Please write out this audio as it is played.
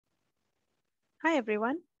Hi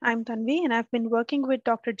everyone, I'm Tanvi and I've been working with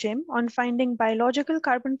Dr. Jim on finding biological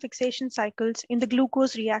carbon fixation cycles in the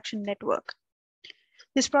glucose reaction network.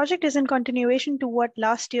 This project is in continuation to what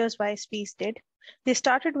last year's YSPs did. They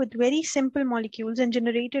started with very simple molecules and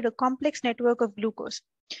generated a complex network of glucose.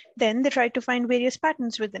 Then they tried to find various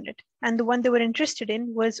patterns within it, and the one they were interested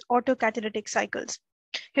in was autocatalytic cycles.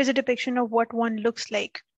 Here's a depiction of what one looks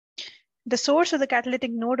like. The source or the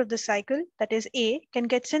catalytic node of the cycle, that is A, can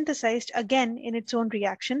get synthesized again in its own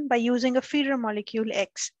reaction by using a feeder molecule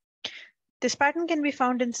X. This pattern can be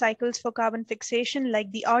found in cycles for carbon fixation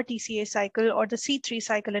like the RTCA cycle or the C3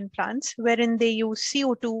 cycle in plants, wherein they use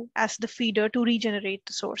CO2 as the feeder to regenerate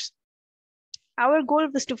the source. Our goal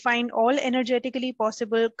was to find all energetically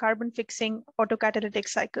possible carbon-fixing autocatalytic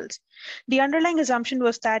cycles. The underlying assumption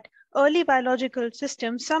was that early biological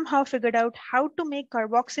systems somehow figured out how to make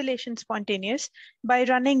carboxylation spontaneous by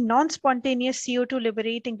running non-spontaneous CO2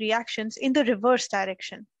 liberating reactions in the reverse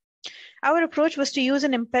direction. Our approach was to use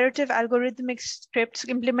an imperative algorithmic script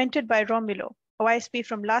implemented by Romulo, OISP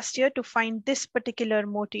from last year, to find this particular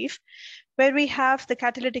motif, where we have the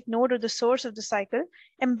catalytic node or the source of the cycle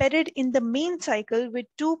embedded in the main cycle with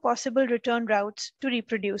two possible return routes to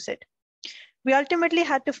reproduce it. We ultimately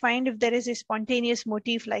had to find if there is a spontaneous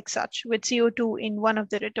motif like such with CO2 in one of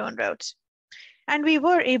the return routes. And we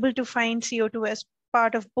were able to find CO2 as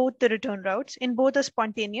part of both the return routes in both a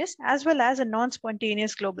spontaneous as well as a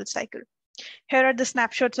non-spontaneous global cycle. Here are the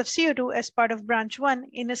snapshots of CO2 as part of branch 1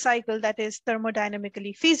 in a cycle that is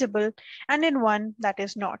thermodynamically feasible and in one that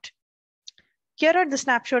is not. Here are the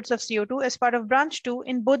snapshots of CO2 as part of branch 2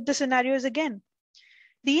 in both the scenarios again.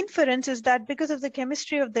 The inference is that because of the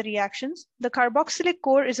chemistry of the reactions, the carboxylic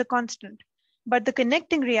core is a constant, but the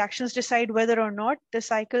connecting reactions decide whether or not the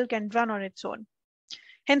cycle can run on its own.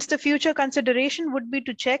 Hence, the future consideration would be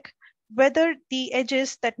to check whether the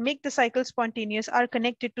edges that make the cycle spontaneous are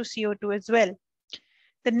connected to CO2 as well.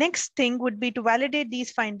 The next thing would be to validate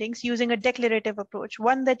these findings using a declarative approach,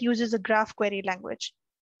 one that uses a graph query language.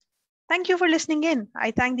 Thank you for listening in.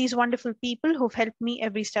 I thank these wonderful people who've helped me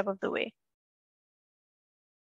every step of the way.